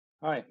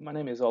Hi, my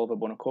name is Oliver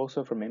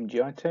Bonacorso from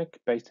MGI Tech,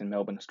 based in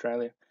Melbourne,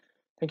 Australia.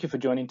 Thank you for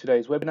joining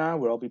today's webinar,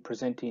 where I'll be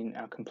presenting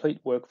our complete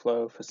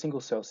workflow for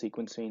single-cell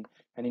sequencing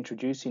and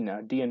introducing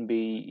our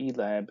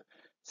DNBelab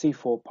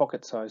C4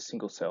 pocket-sized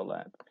single-cell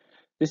lab.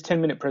 This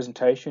 10-minute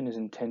presentation is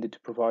intended to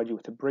provide you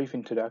with a brief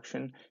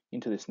introduction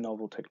into this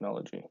novel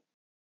technology.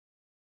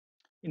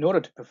 In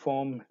order to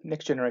perform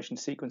next-generation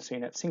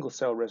sequencing at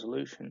single-cell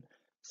resolution,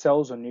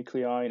 cells or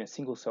nuclei in a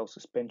single-cell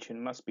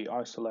suspension must be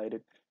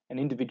isolated and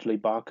individually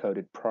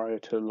barcoded prior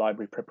to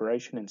library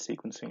preparation and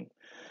sequencing.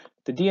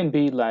 The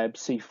DNBelab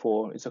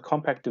C4 is a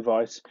compact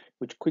device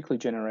which quickly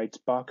generates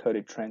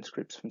barcoded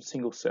transcripts from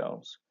single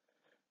cells.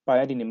 By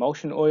adding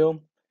emulsion oil,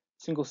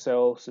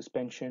 single-cell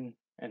suspension,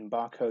 and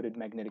barcoded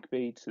magnetic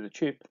beads to the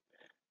chip,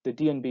 the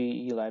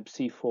DNBelab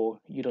C4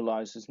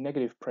 utilizes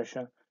negative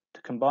pressure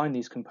to combine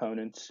these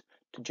components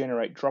to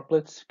generate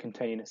droplets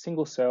containing a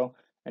single cell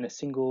and a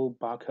single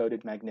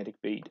barcoded magnetic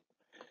bead.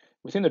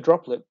 Within the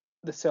droplet,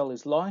 the cell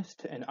is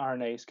lysed and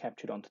RNA is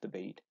captured onto the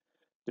bead.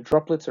 The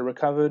droplets are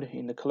recovered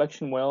in the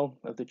collection well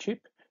of the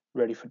chip,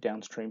 ready for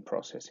downstream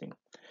processing.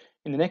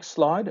 In the next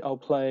slide, I'll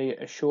play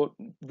a short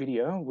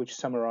video which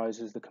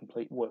summarizes the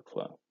complete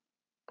workflow.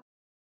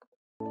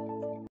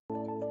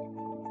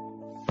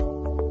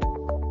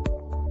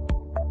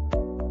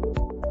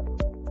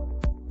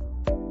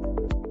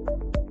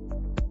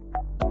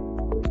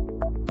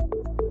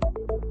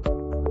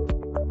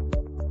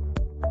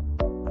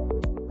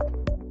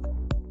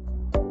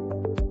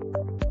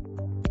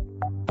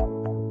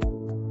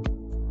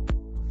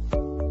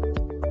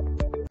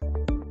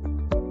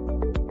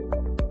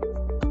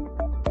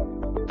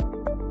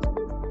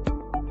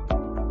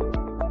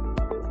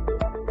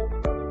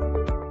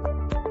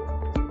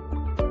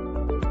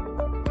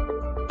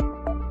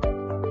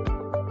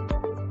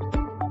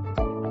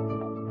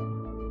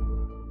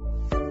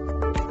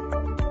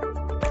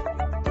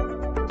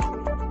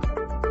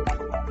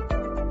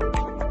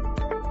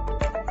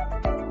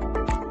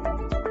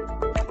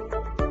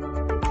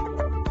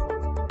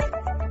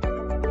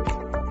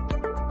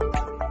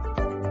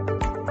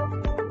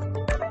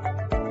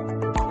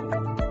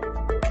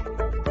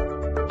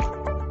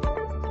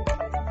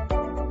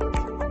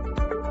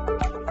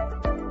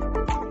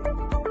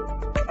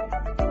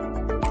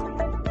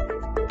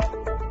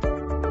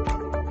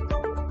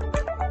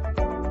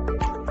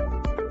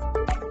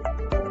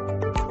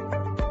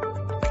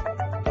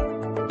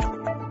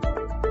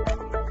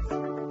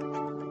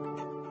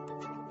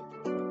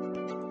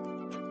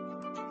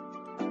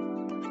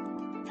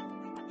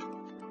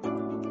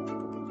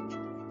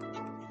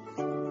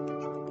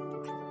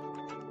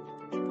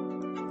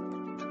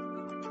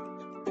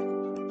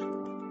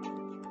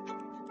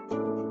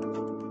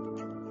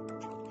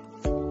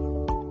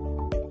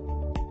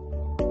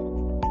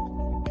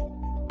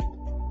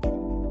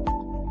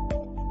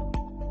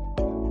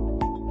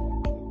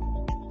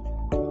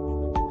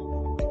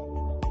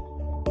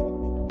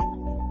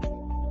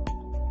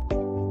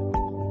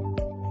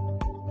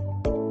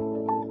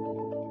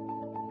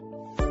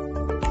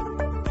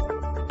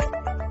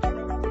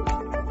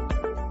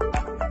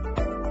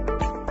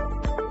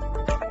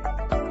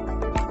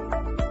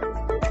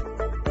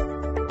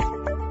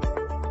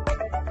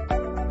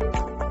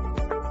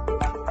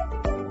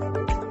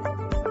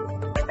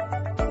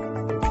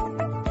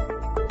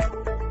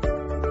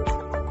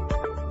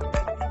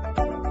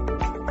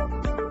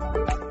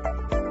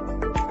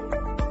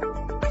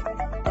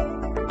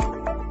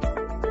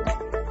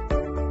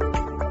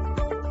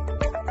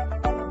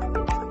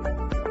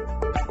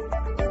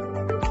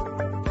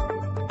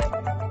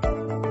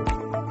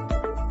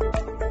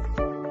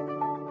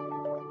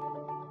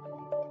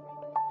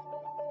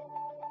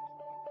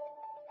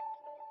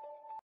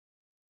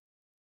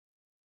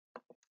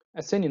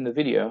 As seen in the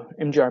video,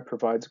 MGI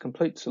provides a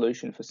complete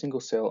solution for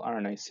single-cell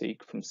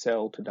RNA-seq from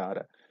cell to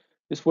data.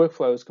 This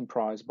workflow is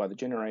comprised by the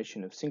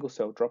generation of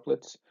single-cell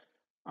droplets,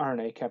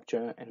 RNA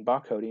capture and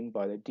barcoding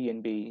by the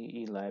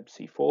DNBelab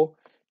C4,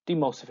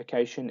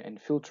 demulsification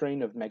and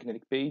filtering of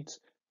magnetic beads,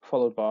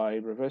 followed by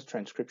reverse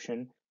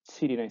transcription,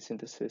 cDNA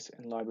synthesis,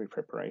 and library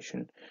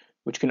preparation,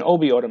 which can all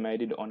be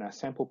automated on our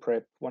Sample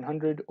Prep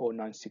 100 or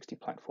 960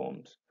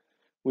 platforms.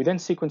 We then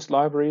sequence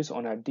libraries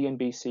on our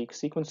DNBSEQ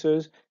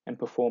sequencers and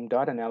perform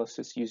data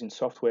analysis using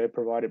software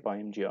provided by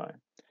MGI.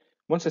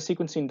 Once the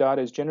sequencing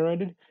data is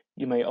generated,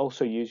 you may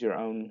also use your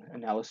own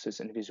analysis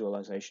and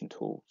visualization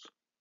tools.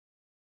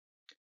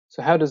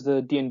 So how does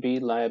the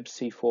DNBelab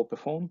C4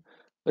 perform?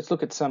 Let's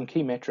look at some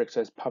key metrics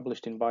as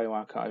published in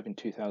bioRxiv in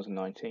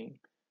 2019.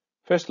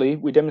 Firstly,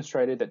 we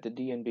demonstrated that the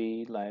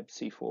DNBelab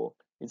C4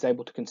 is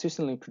able to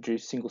consistently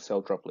produce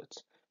single-cell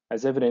droplets,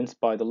 as evidenced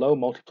by the low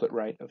multiplet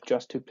rate of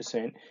just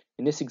 2%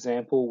 in this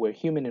example where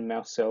human and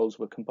mouse cells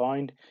were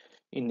combined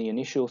in the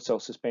initial cell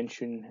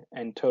suspension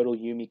and total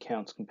UMI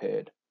counts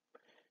compared.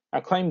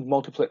 Our claimed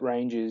multiplet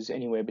range is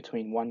anywhere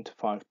between 1 to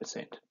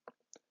 5%.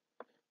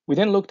 We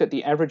then looked at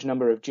the average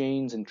number of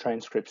genes and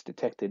transcripts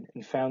detected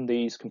and found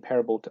these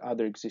comparable to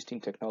other existing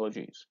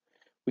technologies.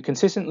 We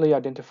consistently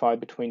identified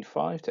between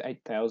 5 to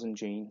 8,000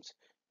 genes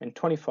and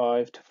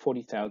 25 to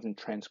 40,000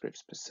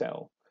 transcripts per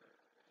cell.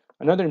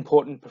 Another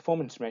important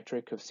performance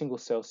metric of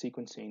single-cell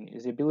sequencing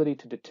is the ability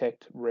to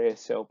detect rare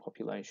cell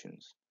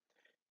populations.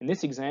 In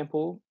this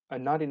example, a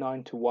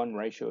 99:1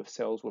 ratio of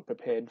cells were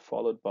prepared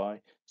followed by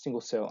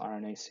single-cell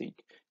RNA-seq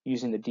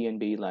using the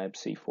DNBelab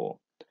C4.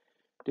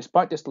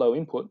 Despite this low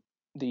input,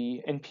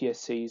 the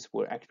NPSCs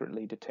were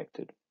accurately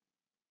detected.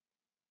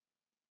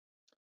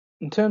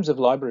 In terms of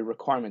library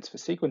requirements for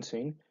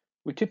sequencing,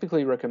 we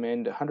typically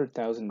recommend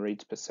 100,000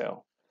 reads per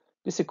cell.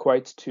 This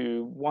equates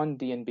to one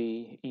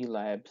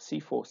DNBelab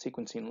C4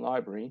 sequencing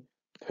library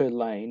per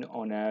lane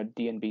on our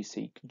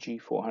DNBSEQ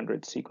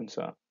G400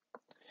 sequencer.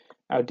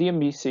 Our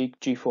DNBSEQ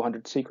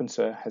G400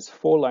 sequencer has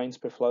 4 lanes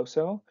per flow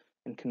cell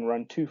and can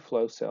run 2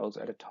 flow cells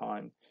at a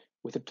time,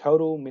 with a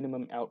total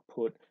minimum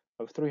output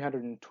of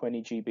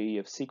 320 GB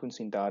of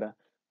sequencing data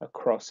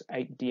across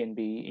 8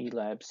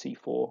 DNBelab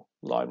C4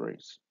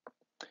 libraries.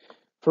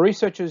 For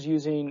researchers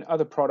using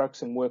other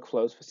products and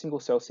workflows for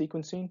single-cell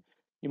sequencing,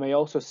 you may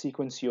also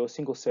sequence your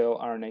single-cell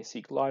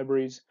RNA-seq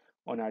libraries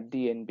on our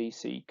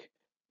DNBSEQ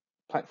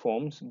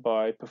platforms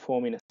by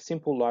performing a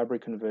simple library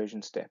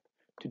conversion step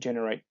to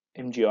generate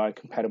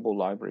MGI-compatible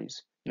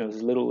libraries in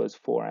as little as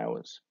 4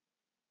 hours.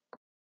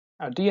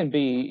 Our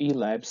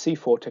DNBelab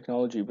C4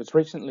 technology was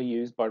recently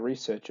used by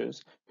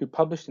researchers who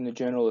published in the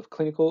Journal of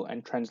Clinical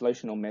and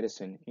Translational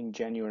Medicine in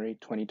January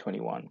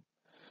 2021.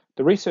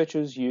 The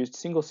researchers used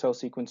single-cell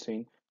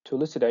sequencing to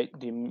elucidate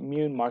the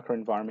immune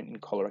microenvironment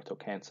in colorectal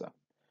cancer.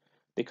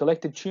 They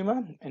collected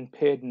tumor and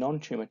paired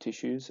non-tumor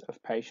tissues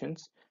of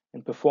patients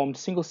and performed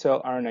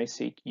single-cell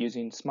RNA-seq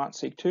using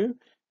SmartSeq2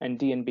 and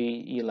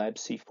DNBelab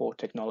C4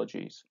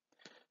 technologies.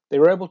 They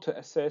were able to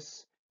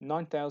assess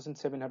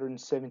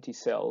 9,770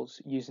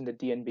 cells using the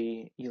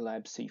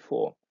DNBelab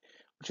C4,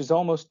 which is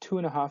almost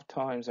 2.5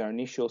 times our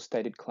initial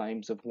stated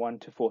claims of 1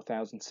 to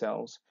 4,000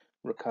 cells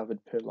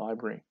recovered per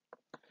library.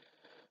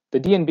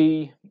 The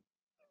DNB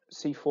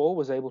C4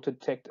 was able to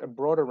detect a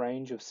broader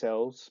range of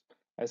cells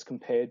as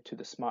compared to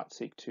the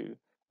SmartSeq2,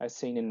 as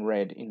seen in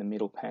red in the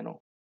middle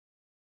panel.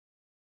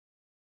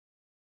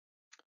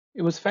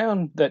 It was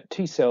found that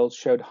T cells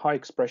showed high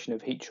expression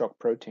of heat shock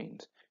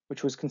proteins,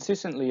 which was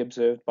consistently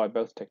observed by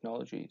both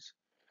technologies.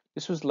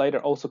 This was later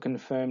also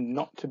confirmed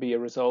not to be a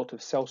result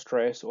of cell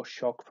stress or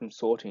shock from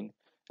sorting,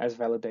 as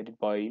validated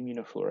by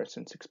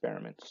immunofluorescence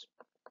experiments.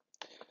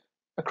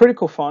 A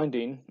critical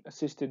finding,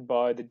 assisted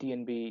by the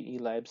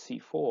DNBelab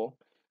C4,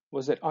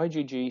 was that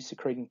IgG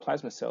secreting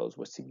plasma cells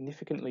were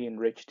significantly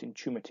enriched in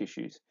tumor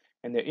tissues,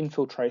 and their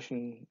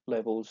infiltration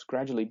levels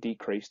gradually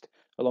decreased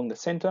along the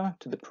center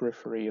to the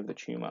periphery of the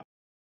tumor.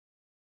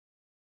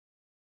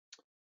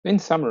 In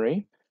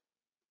summary,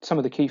 some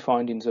of the key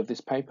findings of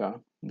this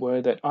paper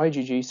were that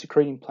IgG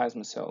secreting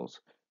plasma cells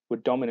were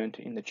dominant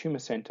in the tumor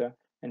center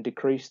and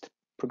decreased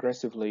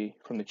progressively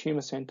from the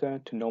tumor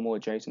center to normal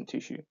adjacent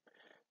tissue.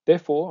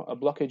 Therefore, a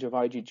blockage of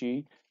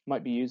IgG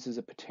might be used as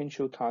a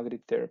potential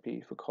targeted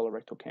therapy for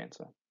colorectal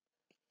cancer.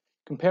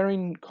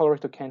 Comparing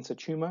colorectal cancer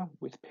tumor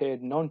with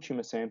paired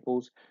non-tumor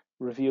samples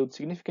revealed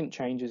significant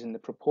changes in the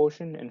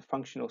proportion and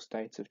functional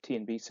states of T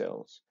and B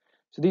cells.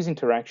 So these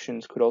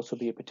interactions could also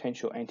be a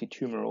potential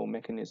anti-tumoral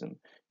mechanism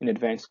in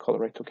advanced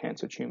colorectal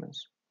cancer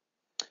tumors.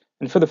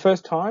 And for the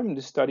first time,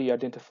 this study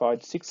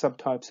identified 6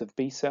 subtypes of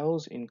B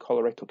cells in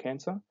colorectal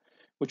cancer,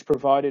 which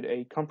provided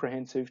a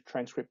comprehensive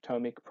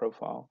transcriptomic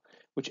profile,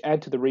 which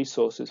add to the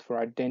resources for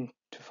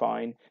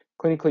identifying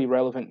clinically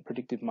relevant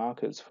predictive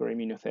markers for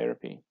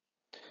immunotherapy.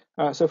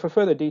 So for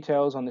further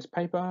details on this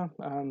paper,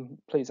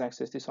 please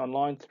access this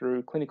online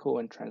through Clinical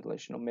and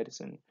Translational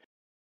Medicine.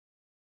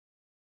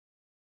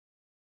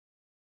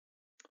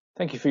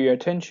 Thank you for your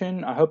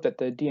attention. I hope that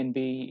the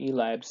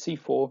DNBelab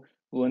C4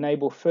 will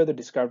enable further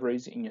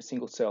discoveries in your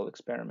single-cell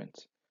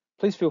experiments.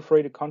 Please feel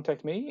free to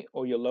contact me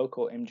or your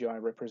local MGI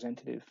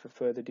representative for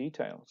further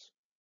details.